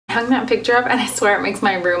I hung that picture up and I swear it makes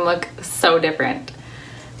my room look so different.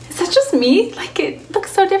 Is that just me? Like, it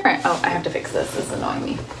looks so different. Oh, I have to fix this. This is annoying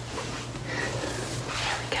me.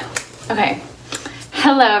 There we go. Okay.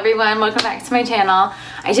 Hello everyone, welcome back to my channel.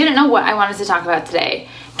 I didn't know what I wanted to talk about today.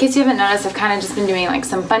 In case you haven't noticed, I've kind of just been doing like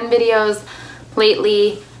some fun videos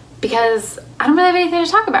lately because I don't really have anything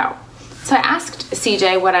to talk about. So I asked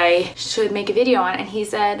CJ what I should make a video on and he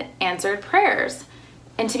said answered prayers.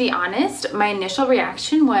 And to be honest, my initial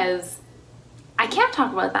reaction was, I can't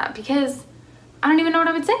talk about that because I don't even know what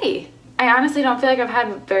I would say. I honestly don't feel like I've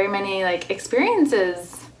had very many like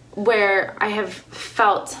experiences where I have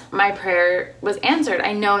felt my prayer was answered.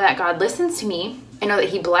 I know that God listens to me. I know that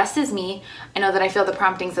he blesses me. I know that I feel the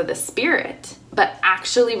promptings of the Spirit. But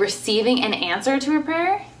actually receiving an answer to a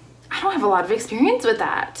prayer, I don't have a lot of experience with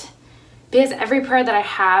that. Because every prayer that I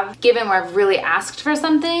have given where I've really asked for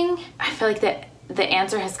something, I feel like that the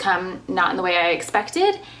answer has come not in the way I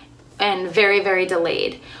expected and very, very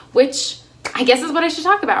delayed, which I guess is what I should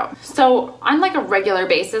talk about. So on like a regular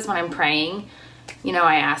basis when I'm praying, you know,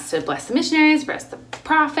 I ask to bless the missionaries, bless the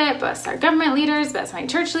prophet, bless our government leaders, bless my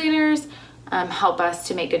church leaders, help us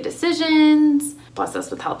to make good decisions, bless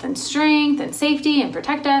us with health and strength and safety and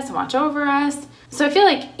protect us and watch over us. So I feel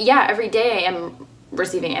like, yeah, every day I am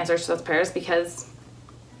receiving answers to those prayers because,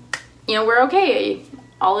 you know, we're okay.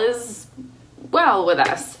 All is well with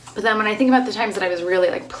us. But then when I think about the times that I was really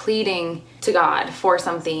like pleading to God for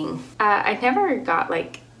something, I never got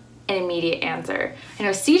like an immediate answer. I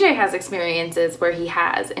know CJ has experiences where he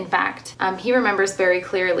has. In fact, he remembers very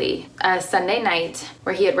clearly a Sunday night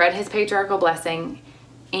where he had read his patriarchal blessing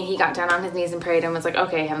and he got down on his knees and prayed and was like,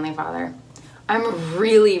 okay, Heavenly Father, I'm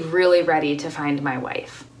really, really ready to find my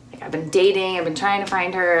wife. Like I've been dating, I've been trying to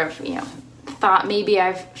find her, I've, you know, thought maybe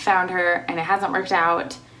I've found her and it hasn't worked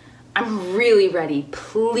out. I'm really ready.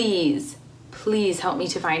 Please, please help me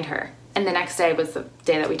to find her. And the next day was the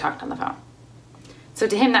day that we talked on the phone. So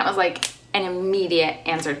to him, that was like an immediate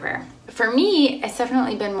answered prayer. For me, it's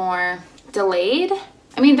definitely been more delayed.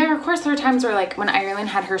 I mean, there are times where like when Ireland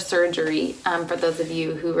had her surgery, for those of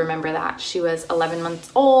you who remember that, she was 11 months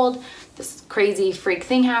old. This crazy freak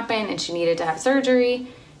thing happened and she needed to have surgery.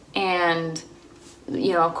 And,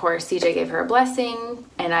 you know, of course, CJ gave her a blessing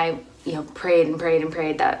and I, you know, prayed and prayed and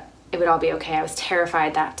prayed that it would all be okay. I was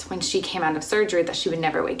terrified that when she came out of surgery that she would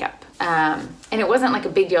never wake up. And it wasn't like a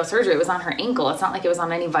big deal surgery. It was on her ankle. It's not like it was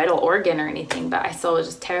on any vital organ or anything, but I still was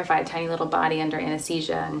just terrified, tiny little body under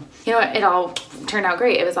anesthesia. And you know what? It all turned out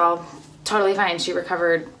great. It was all totally fine. She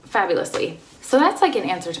recovered fabulously. So that's like an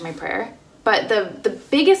answer to my prayer. But the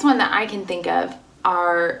biggest one that I can think of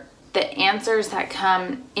are the answers that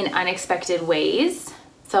come in unexpected ways.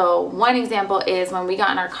 So one example is when we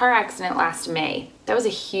got in our car accident last May. That was a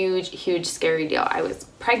huge, huge scary deal. I was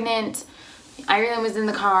pregnant, Ireland was in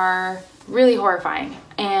the car, really horrifying.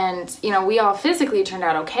 And, you know, we all physically turned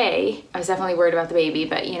out okay. I was definitely worried about the baby,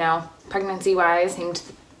 but, you know, pregnancy-wise,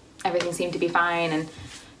 everything seemed to be fine and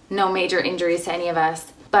no major injuries to any of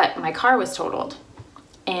us. But my car was totaled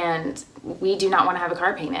and we do not want to have a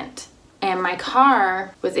car payment. And my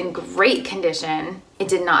car was in great condition. It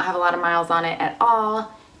did not have a lot of miles on it at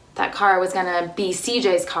all. That car was gonna be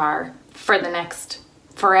CJ's car for the next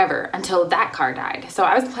forever until that car died. So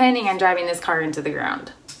I was planning on driving this car into the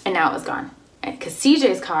ground and now it was gone because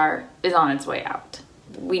CJ's car is on its way out.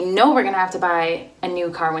 We know we're gonna have to buy a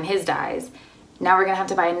new car when his dies. Now we're gonna have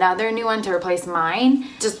to buy another new one to replace mine.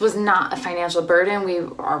 Just was not a financial burden we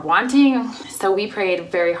are wanting. So we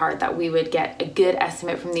prayed very hard that we would get a good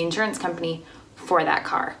estimate from the insurance company for that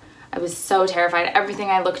car. I was so terrified. Everything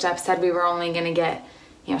I looked up said we were only gonna get,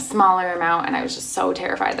 you know, smaller amount, and I was just so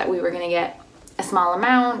terrified that we were gonna get a small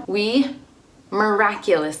amount. We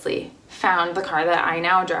miraculously found the car that I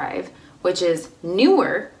now drive, which is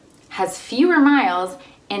newer, has fewer miles,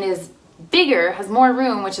 and is bigger, has more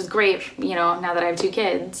room, which is great, you know, now that I have 2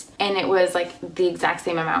 kids. And it was like the exact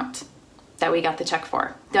same amount that we got the check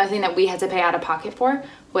for. The only thing that we had to pay out of pocket for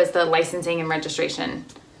was the licensing and registration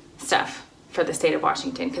stuff for the state of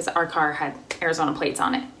Washington because our car had Arizona plates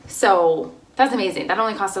on it. So that's amazing. That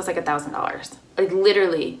only cost us like $1,000. Like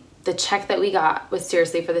literally the check that we got was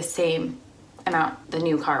seriously for the same amount the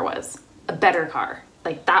new car was. A better car.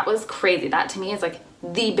 Like that was crazy. That to me is like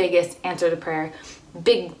the biggest answer to prayer.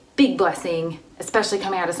 Big blessing, especially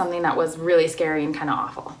coming out of something that was really scary and kind of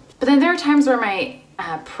awful. But then there are times where my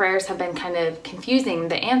prayers have been kind of confusing,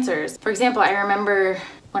 the answers. For example, I remember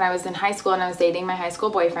when I was in high school and I was dating my high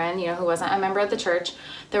school boyfriend, you know, who wasn't a member of the church.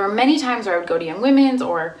 There were many times where I would go to Young Women's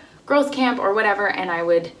or girls camp or whatever, and I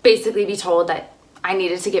would basically be told that I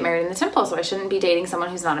needed to get married in the temple, so I shouldn't be dating someone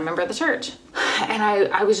who's not a member of the church. And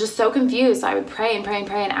I was just so confused. So I would pray and pray and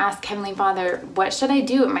pray and ask Heavenly Father, what should I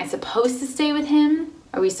do? Am I supposed to stay with him?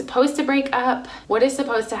 Are we supposed to break up? What is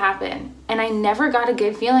supposed to happen? And I never got a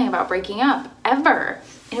good feeling about breaking up, ever.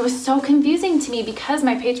 And it was so confusing to me because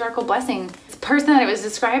my patriarchal blessing, the person that it was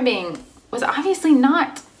describing, was obviously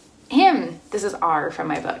not him. This is R from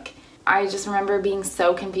my book. I just remember being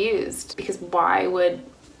so confused because why would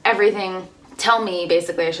everything tell me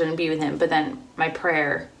basically I shouldn't be with him, but then my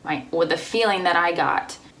prayer, with the feeling that I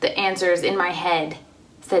got, the answers in my head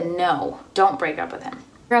said no, don't break up with him.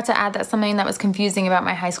 I forgot to add that something that was confusing about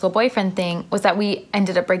my high school boyfriend thing was that we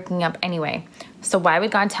ended up breaking up anyway. So why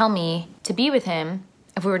would God tell me to be with him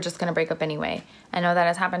if we were just gonna break up anyway? I know that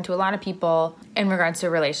has happened to a lot of people in regards to a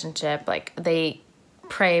relationship. Like they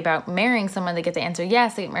pray about marrying someone, they get the answer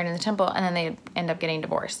yes, they get married in the temple, and then they end up getting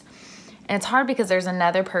divorced. And it's hard because there's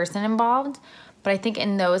another person involved, but I think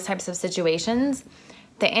in those types of situations,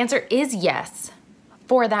 the answer is yes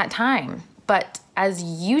for that time. But as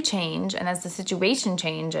you change and as the situation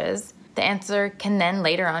changes, the answer can then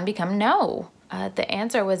later on become no. The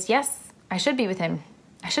answer was yes, I should be with him.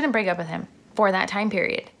 I shouldn't break up with him for that time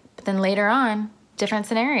period. But then later on, different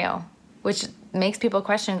scenario, which makes people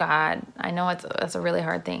question God. I know that's a really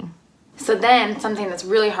hard thing. So then something that's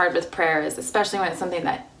really hard with prayer is, especially when it's something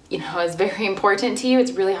that is very important to you,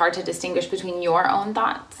 it's really hard to distinguish between your own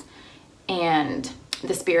thoughts and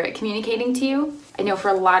the Spirit communicating to you. I know for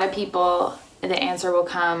a lot of people, the answer will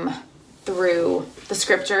come through the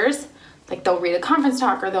scriptures. Like they'll read a conference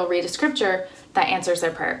talk or they'll read a scripture that answers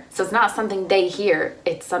their prayer. So it's not something they hear,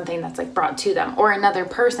 it's something that's like brought to them, or another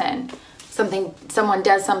person, someone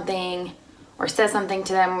does something or says something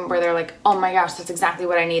to them where they're like, oh my gosh, that's exactly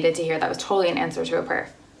what I needed to hear. That was totally an answer to a prayer.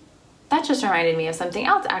 That just reminded me of something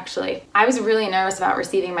else, actually. I was really nervous about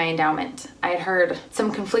receiving my endowment. I had heard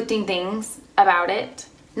some conflicting things about it.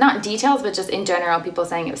 Not details, but just in general, people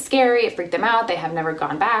saying it was scary, it freaked them out, they have never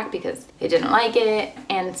gone back because they didn't like it.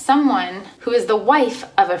 And someone who is the wife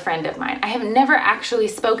of a friend of mine, I have never actually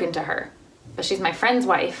spoken to her, but she's my friend's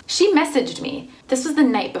wife. She messaged me. This was the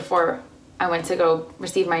night before I went to go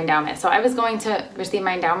receive my endowment. So I was going to receive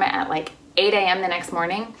my endowment at like 8 a.m. the next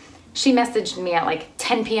morning. She messaged me at like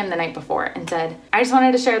 10 p.m. the night before and said, I just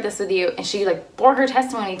wanted to share this with you. And she like bore her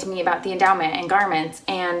testimony to me about the endowment and garments.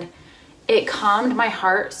 And it calmed my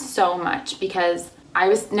heart so much because I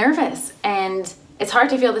was nervous. And it's hard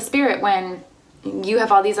to feel the Spirit when you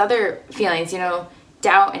have all these other feelings,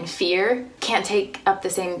 doubt and fear can't take up the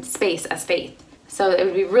same space as faith. So it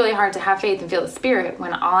would be really hard to have faith and feel the Spirit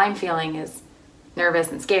when all I'm feeling is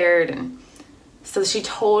nervous and scared. And so she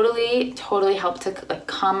totally helped to like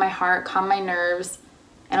calm my heart, calm my nerves,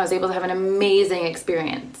 and I was able to have an amazing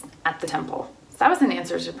experience at the temple. So that was an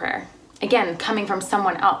answer to prayer. Again, coming from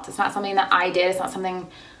someone else. It's not something that I did. It's not something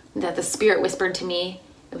that the Spirit whispered to me.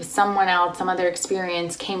 It was someone else, some other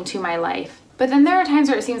experience came to my life. But then there are times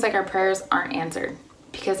where it seems like our prayers aren't answered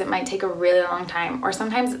because it might take a really long time. Or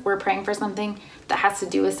sometimes we're praying for something that has to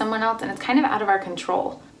do with someone else and it's kind of out of our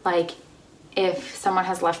control. Like if someone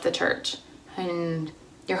has left the church and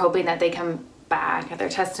you're hoping that they come back, that their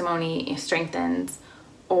testimony strengthens,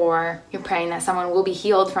 or you're praying that someone will be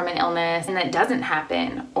healed from an illness and that doesn't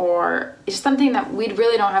happen, or it's something that we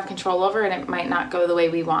really don't have control over and it might not go the way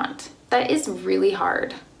we want. That is really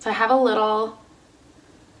hard. So I have a little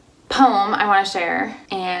poem I want to share,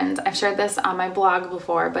 and I've shared this on my blog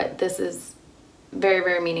before, but this is very,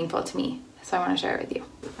 very meaningful to me. So I want to share it with you.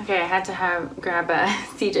 Okay, I had to grab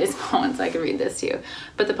CJ's poem so I could read this to you.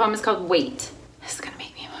 But the poem is called Wait. This is gonna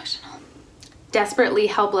make me emotional. Desperately,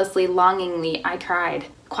 helplessly, longingly, I cried.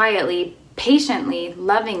 Quietly, patiently,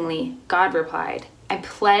 lovingly, God replied. I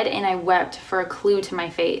pled and I wept for a clue to my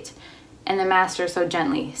fate. And the Master so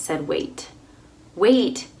gently said, wait.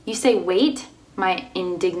 Wait? You say wait? My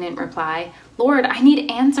indignant reply. Lord, I need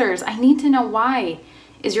answers. I need to know why.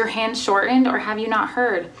 Is your hand shortened or have you not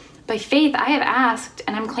heard? By faith I have asked,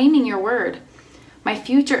 and I'm claiming your word. My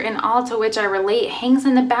future and all to which I relate hangs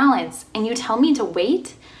in the balance, and you tell me to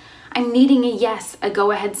wait? I'm needing a yes, a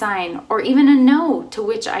go-ahead sign, or even a no to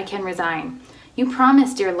which I can resign. You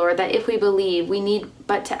promised, dear Lord, that if we believe, we need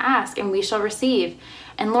but to ask, and we shall receive.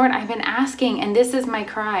 And Lord, I've been asking, and this is my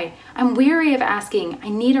cry. I'm weary of asking. I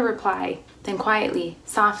need a reply. Then quietly,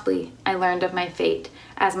 softly, I learned of my fate,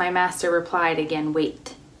 as my Master replied again,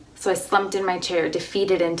 wait. So I slumped in my chair,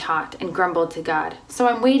 defeated and taut, and grumbled to God. So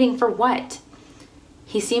I'm waiting for what?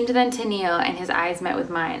 He seemed then to kneel, and his eyes met with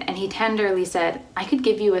mine, and he tenderly said, I could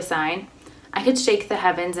give you a sign. I could shake the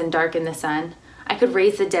heavens and darken the sun. I could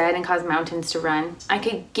raise the dead and cause mountains to run. I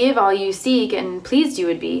could give all you seek, and pleased you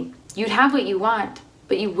would be. You'd have what you want,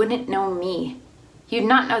 but you wouldn't know me. You'd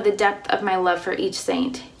not know the depth of my love for each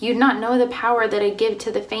saint. You'd not know the power that I give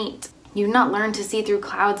to the faint. You'd not learn to see through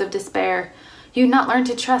clouds of despair. You'd not learn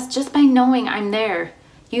to trust just by knowing I'm there.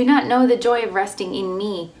 You'd not know the joy of resting in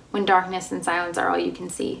me when darkness and silence are all you can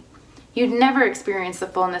see. You'd never experience the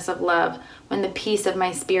fullness of love when the peace of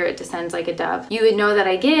my spirit descends like a dove. You would know that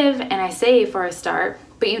I give and I save for a start,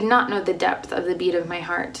 but you'd not know the depth of the beat of my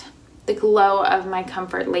heart, the glow of my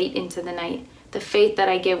comfort late into the night, the faith that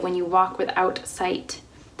I give when you walk without sight,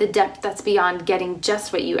 the depth that's beyond getting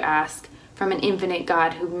just what you ask from an infinite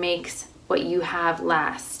God who makes what you have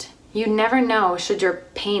last. You never know, should your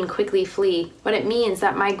pain quickly flee, what it means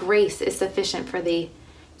that my grace is sufficient for thee.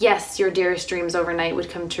 Yes, your dearest dreams overnight would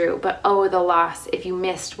come true, but oh, the loss if you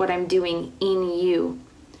missed what I'm doing in you.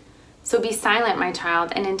 So be silent, my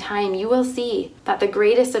child, and in time you will see that the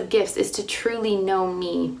greatest of gifts is to truly know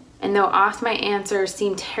me. And though oft my answers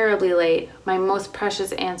seem terribly late, my most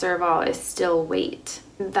precious answer of all is still wait.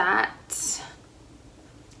 I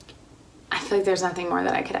feel like there's nothing more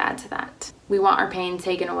that I could add to that. We want our pain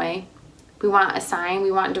taken away. We want a sign,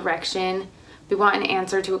 we want direction. We want an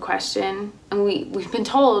answer to a question, and we've been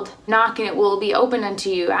told, knock and it will be opened unto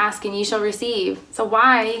you, ask and ye shall receive. So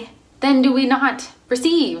why then do we not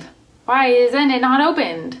receive? Why isn't it not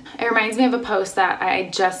opened? It reminds me of a post that I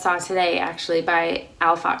just saw today, actually, by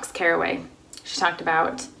Fox Caraway. She talked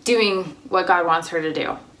about doing what God wants her to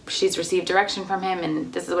do. She's received direction from him,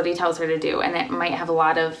 and this is what he tells her to do, and it might have a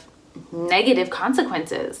lot of negative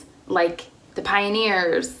consequences, like the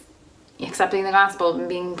pioneers accepting the gospel and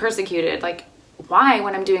being persecuted. Like, why,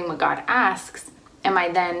 when I'm doing what God asks, am I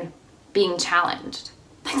then being challenged?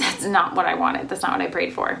 Like, that's not what I wanted. That's not what I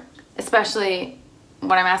prayed for. Especially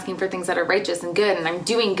when I'm asking for things that are righteous and good, and I'm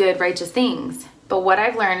doing good, righteous things. But what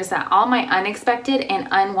I've learned is that all my unexpected and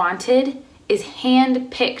unwanted is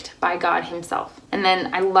hand-picked by God himself. And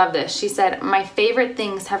then I love this. She said, my favorite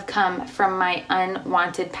things have come from my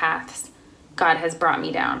unwanted paths. God has brought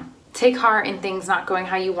me down. Take heart in things not going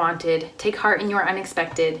how you wanted. Take heart in your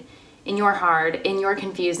unexpected, in your hard, in your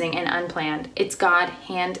confusing and unplanned. It's God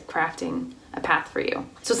handcrafting a path for you.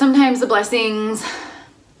 So sometimes the blessings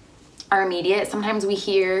are immediate. Sometimes we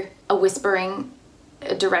hear a whispering,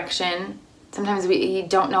 a direction. Sometimes we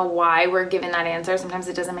don't know why we're given that answer. Sometimes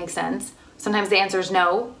it doesn't make sense. Sometimes the answer is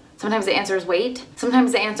no. Sometimes the answer is wait.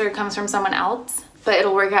 Sometimes the answer comes from someone else, but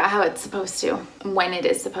it'll work out how it's supposed to, when it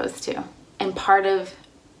is supposed to. And part of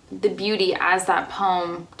the beauty, as that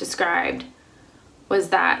poem described, was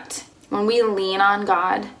that when we lean on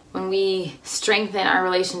God, when we strengthen our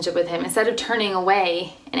relationship with him, instead of turning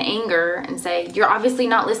away in anger and say, you're obviously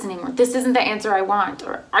not listening, or this isn't the answer I want,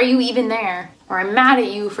 or are you even there, or I'm mad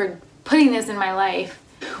at you for putting this in my life,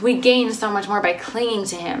 we gain so much more by clinging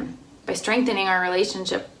to him, by strengthening our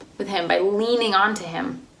relationship with him, by leaning onto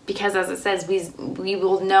him. Because as it says, we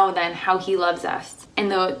will know then how he loves us,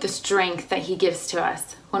 and the strength that he gives to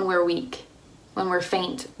us when we're weak, when we're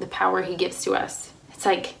faint, the power he gives to us. It's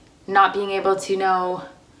like not being able to know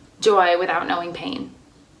joy without knowing pain,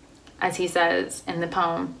 as he says in the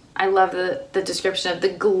poem. I love the description of the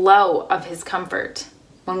glow of his comfort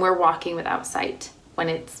when we're walking without sight, when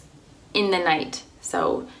it's in the night.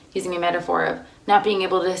 So using a metaphor of not being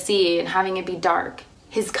able to see and having it be dark,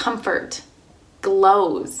 his comfort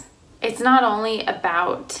glows. It's not only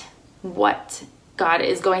about what God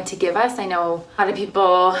is going to give us. I know a lot of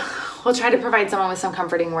people will try to provide someone with some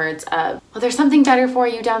comforting words of, well, there's something better for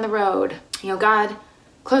you down the road. You know, God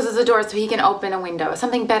closes the door so he can open a window.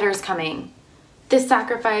 Something better is coming. This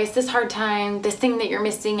sacrifice, this hard time, this thing that you're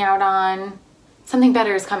missing out on, something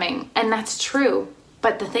better is coming. And that's true.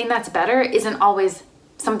 But the thing that's better isn't always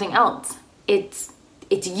something else. It's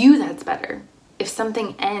you that's better. If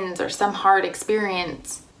something ends or some hard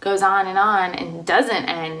experience goes on and doesn't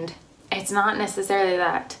end, it's not necessarily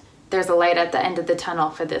that there's a light at the end of the tunnel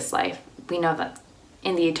for this life. We know that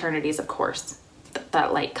in the eternities, of course,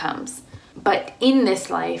 that light comes. But in this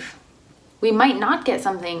life, we might not get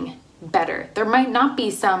something better. There might not be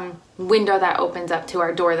some window that opens up to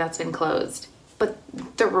our door that's been closed. But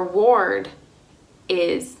the reward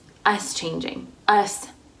is us changing, us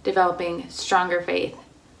developing stronger faith,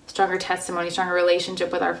 stronger testimony, stronger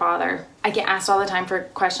relationship with our Father. I get asked all the time for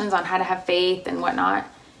questions on how to have faith and whatnot.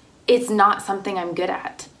 It's not something I'm good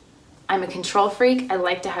at. I'm a control freak. I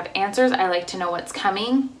like to have answers. I like to know what's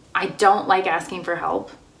coming. I don't like asking for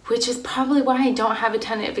help, which is probably why I don't have a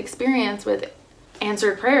ton of experience with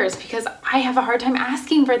answered prayers, because I have a hard time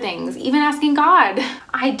asking for things, even asking God.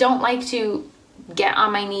 I don't like to get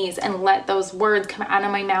on my knees and let those words come out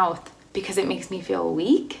of my mouth because it makes me feel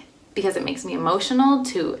weak, because it makes me emotional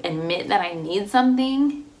to admit that I need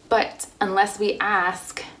something. But unless we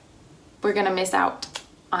ask, we're gonna miss out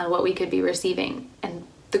on what we could be receiving. And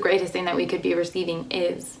the greatest thing that we could be receiving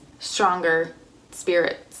is stronger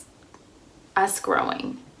spirits, us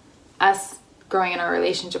growing in our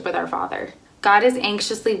relationship with our Father. God is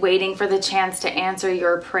anxiously waiting for the chance to answer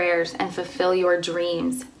your prayers and fulfill your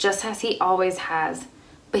dreams, just as He always has.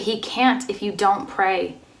 But He can't if you don't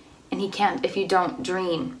pray, and He can't if you don't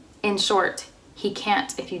dream. In short, He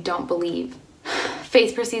can't if you don't believe.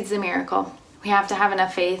 Faith precedes the miracle. We have to have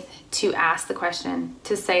enough faith to ask the question,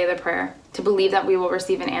 to say the prayer, to believe that we will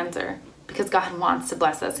receive an answer, because God wants to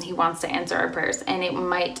bless us and He wants to answer our prayers. And it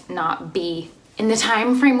might not be in the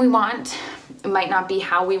time frame we want. It might not be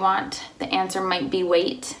how we want. The answer might be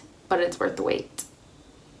wait, but it's worth the wait.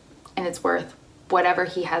 And it's worth whatever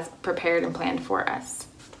He has prepared and planned for us.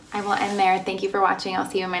 I will end there. Thank you for watching. I'll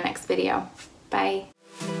see you in my next video. Bye.